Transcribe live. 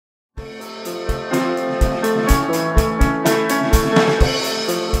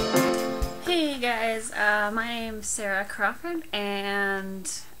My name's Sarah Crawford, and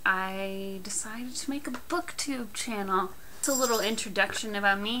I decided to make a booktube channel. It's a little introduction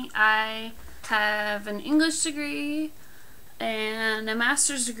about me. I have an English degree and a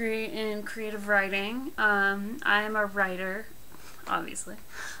master's degree in creative writing. I am a writer, obviously.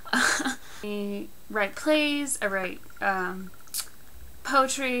 I write plays, I write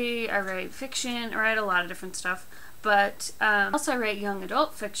poetry, I write fiction, I write a lot of different stuff. But also I write young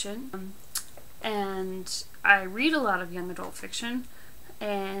adult fiction, and I read a lot of young adult fiction,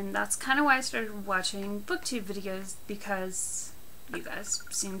 and that's kind of why I started watching booktube videos, because you guys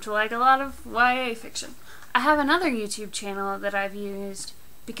seem to like a lot of YA fiction. I have another YouTube channel that I've used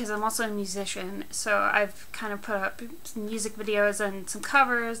because I'm also a musician, so I've kind of put up some music videos and some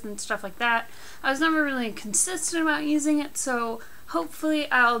covers and stuff like that. I was never really consistent about using it, so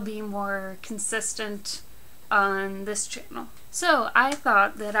hopefully I'll be more consistent on this channel. So I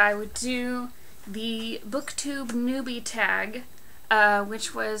thought that I would do the Booktube Newbie tag,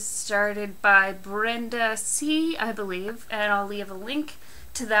 which was started by Brenda C, I believe, and I'll leave a link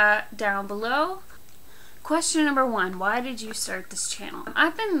to that down below. Question number 1, why did you start this channel?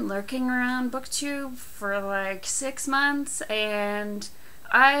 I've been lurking around Booktube for like 6 months, and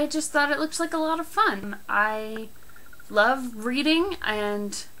I just thought it looked like a lot of fun. I love reading,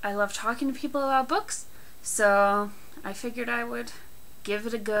 and I love talking to people about books, so I figured I would give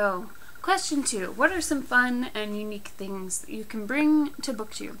it a go. Question 2, what are some fun and unique things that you can bring to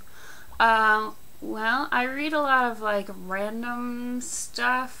Booktube? Well, I read a lot of like random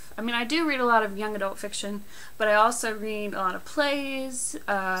stuff. I mean, I do read a lot of young adult fiction, but I also read a lot of plays,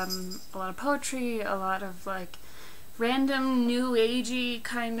 a lot of poetry, a lot of like random new agey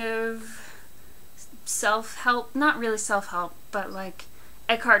kind of self-help, not really self-help, but like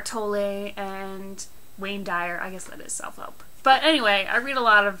Eckhart Tolle and Wayne Dyer. I guess that is self-help. But anyway, I read a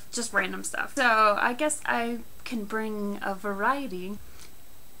lot of just random stuff. So I guess I can bring a variety,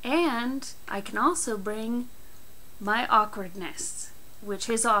 and I can also bring my awkwardness, which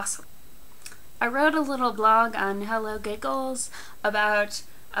is awesome. I wrote a little blog on Hello Giggles about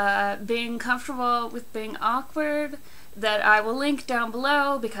being comfortable with being awkward that I will link down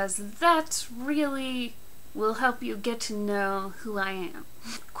below, because that really will help you get to know who I am.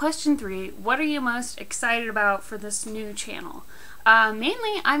 Question 3, what are you most excited about for this new channel?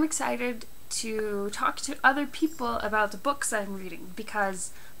 Mainly, I'm excited to talk to other people about the books I'm reading,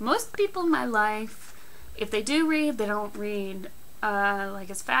 because most people in my life, if they do read, they don't read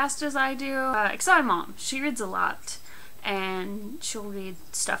like as fast as I do. Except my mom. She reads a lot, and she'll read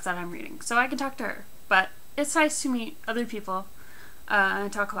stuff that I'm reading, so I can talk to her. But it's nice to meet other people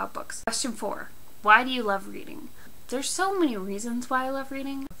and talk about books. Question 4, why do you love reading? There's so many reasons why I love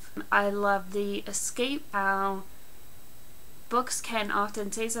reading. I love the escape, how books can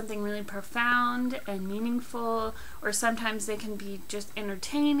often say something really profound and meaningful, or sometimes they can be just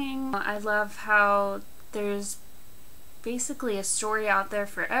entertaining. I love how there's basically a story out there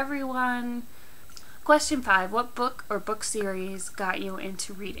for everyone. Question 5, what book or book series got you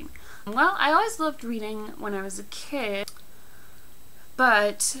into reading? Well, I always loved reading when I was a kid,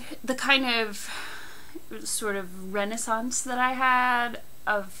 but the kind of sort of renaissance that I had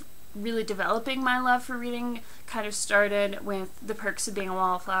of really developing my love for reading kind of started with The Perks of Being a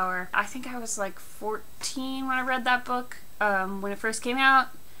Wallflower. I think I was like 14 when I read that book, when it first came out,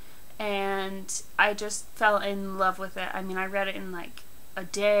 and I just fell in love with it. I mean, I read it in like a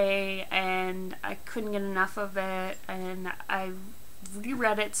day, and I couldn't get enough of it, and I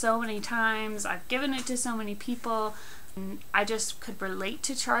reread it so many times. I've given it to so many people. I just could relate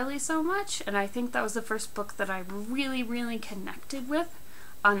to Charlie so much, and I think that was the first book that I really, really connected with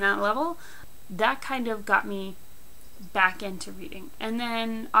on that level. That kind of got me back into reading. And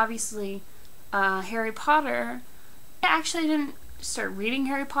then, obviously, Harry Potter. I actually didn't start reading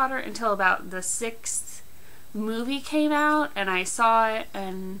Harry Potter until about the 6th movie came out, and I saw it,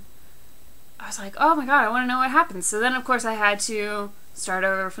 and I was like, oh my god, I want to know what happens. So then, of course, I had to start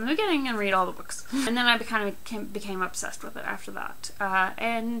over from the beginning and read all the books. And then I became obsessed with it after that.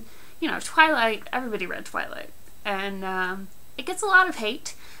 And, you know, Twilight, everybody read Twilight. And it gets a lot of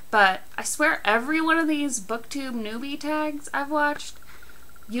hate, but I swear every one of these Booktube Newbie tags I've watched,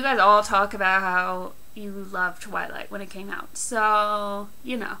 you guys all talk about how you loved Twilight when it came out. So,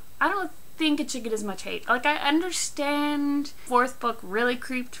 you know, I don't think it should get as much hate. Like, I understand 4th book really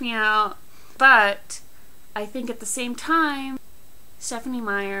creeped me out, but I think at the same time, Stephenie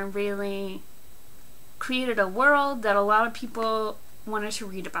Meyer really created a world that a lot of people wanted to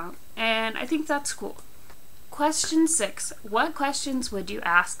read about, and I think that's cool. Question 6. What questions would you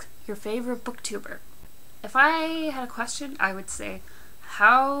ask your favorite booktuber? If I had a question, I would say,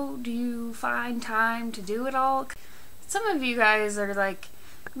 how do you find time to do it all? Some of you guys are like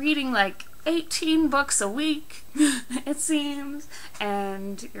reading like 18 books a week, it seems,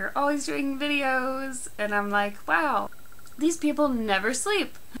 and you're always doing videos, and I'm like, wow, these people never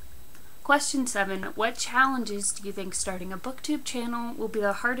sleep. Question 7. What challenges do you think starting a booktube channel will be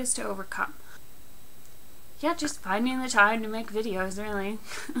the hardest to overcome? Yeah, just finding the time to make videos, really.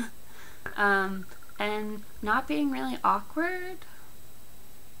 And not being really awkward.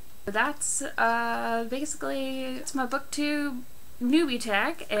 That's basically it's my booktube newbie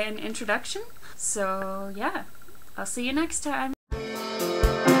tag and introduction. So yeah, I'll see you next time.